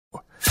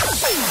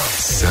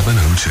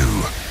702.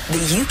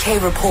 The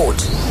UK Report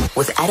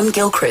with Adam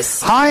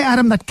Gilchrist. Hi,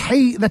 Adam. That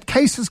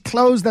case is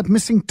closed. That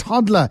missing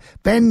toddler,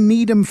 Ben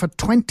Needham, for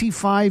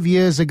 25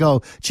 years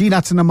ago. Gee,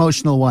 that's an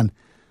emotional one.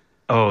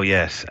 Oh,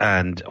 yes.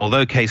 And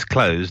although case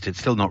closed, it's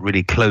still not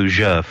really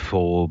closure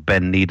for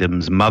Ben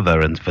Needham's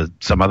mother and for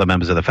some other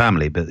members of the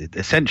family. But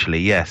essentially,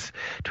 yes,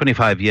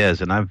 25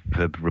 years. And I've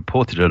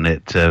reported on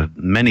it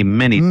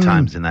many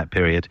times in that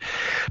period.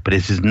 But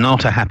it is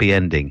not a happy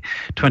ending.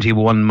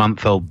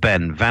 21-month-old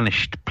Ben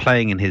vanished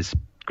playing in his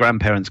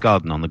grandparents'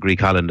 garden on the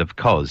Greek island of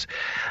Kos,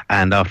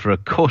 and after a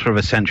quarter of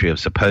a century of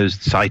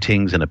supposed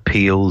sightings and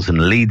appeals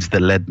and leads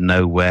that led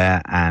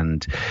nowhere,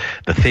 and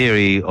the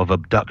theory of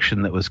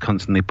abduction that was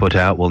constantly put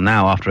out, well,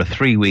 now after a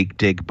 3-week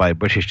dig by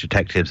British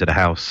detectives at a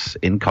house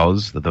in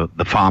Kos,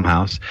 the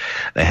farmhouse,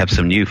 they have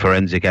some new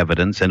forensic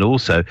evidence, and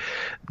also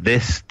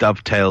this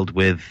dovetailed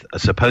with a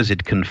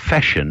supposed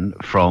confession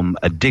from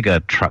a digger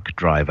truck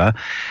driver,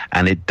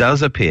 and it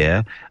does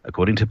appear,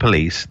 according to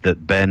police,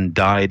 that Ben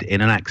died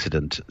in an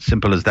accident.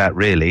 Simple as that,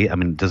 really. I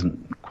mean, it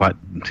doesn't quite,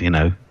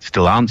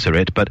 still answer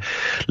it, but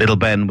little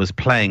Ben was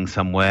playing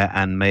somewhere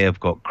and may have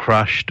got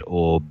crushed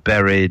or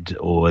buried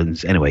or,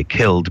 anyway,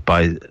 killed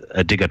by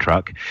a digger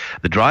truck.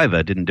 The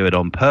driver didn't do it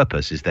on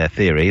purpose, is their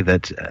theory,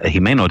 that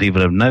he may not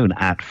even have known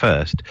at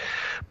first,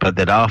 but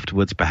that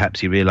afterwards perhaps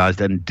he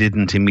realised and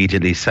didn't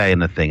immediately say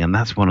anything. And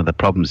that's one of the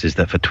problems, is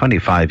that for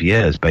 25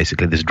 years,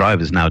 basically, this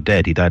driver's now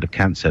dead. He died of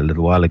cancer a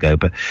little while ago,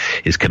 but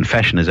his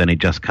confession has only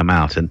just come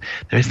out. And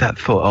there is that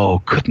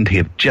thought, couldn't he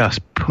have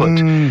just put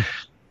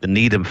the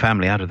Needham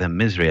family out of their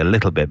misery a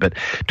little bit? But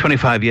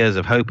 25 years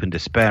of hope and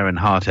despair and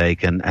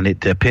heartache, and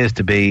it appears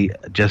to be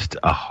just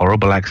a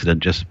horrible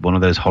accident, just one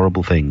of those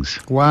horrible things.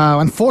 Wow,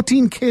 and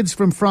 14 kids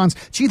from France.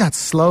 Gee, that's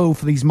slow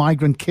for these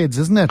migrant kids,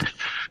 isn't it?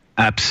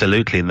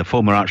 Absolutely. And the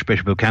former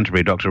Archbishop of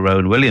Canterbury, Dr.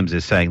 Rowan Williams,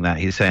 is saying that.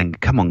 He's saying,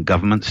 come on,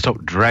 government,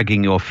 stop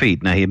dragging your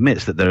feet. Now, he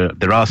admits that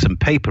there are some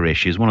paper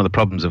issues. One of the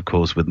problems, of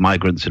course, with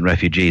migrants and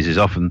refugees is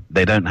often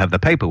they don't have the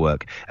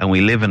paperwork. And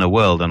we live in a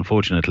world,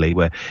 unfortunately,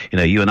 where,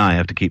 you and I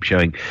have to keep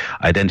showing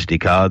identity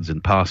cards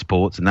and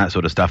passports and that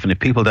sort of stuff. And if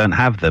people don't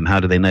have them,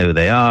 how do they know who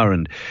they are?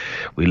 And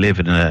we live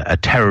in a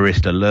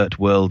terrorist alert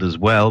world as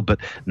well. But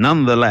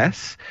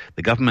nonetheless,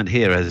 the government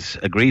here has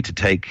agreed to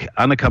take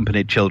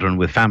unaccompanied children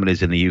with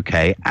families in the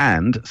UK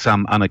and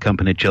some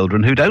unaccompanied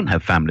children who don't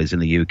have families in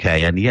the UK,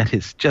 and yet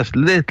it's just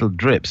little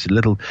drips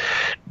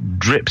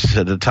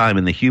at a time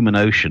in the human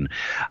ocean.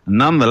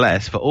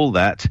 Nonetheless, for all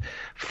that,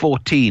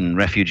 14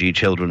 refugee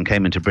children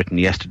came into Britain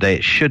yesterday.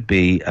 It should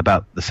be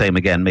about the same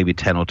again, maybe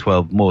 10 or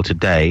 12 more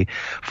today.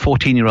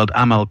 14-year-old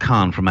Amal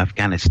Khan from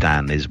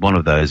Afghanistan is one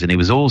of those, and he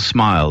was all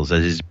smiles.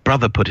 As his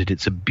brother put it,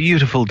 it's a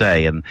beautiful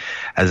day. And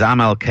as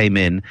Amal came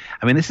in,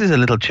 this is a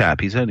little chap.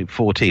 He's only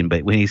 14,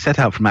 but when he set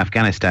out from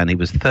Afghanistan, he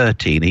was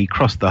 13. He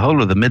crossed the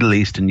whole of the Middle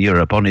East and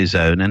Europe on his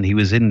own, and he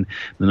was in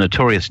the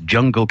notorious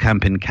jungle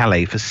camp in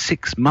Calais for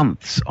 6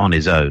 months on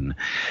his own.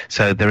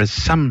 So there is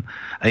some,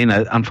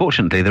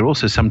 unfortunately, there are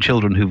also some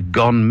children who've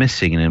gone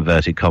missing, in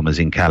inverted commas,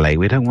 in Calais.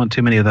 We don't want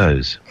too many of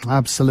those.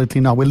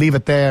 Absolutely not. We'll leave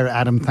it there,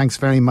 Adam. Thanks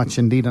very much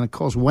indeed. And of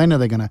course, when are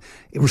they going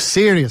to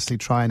seriously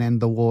try and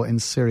end the war in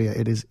Syria?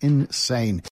 It is insane.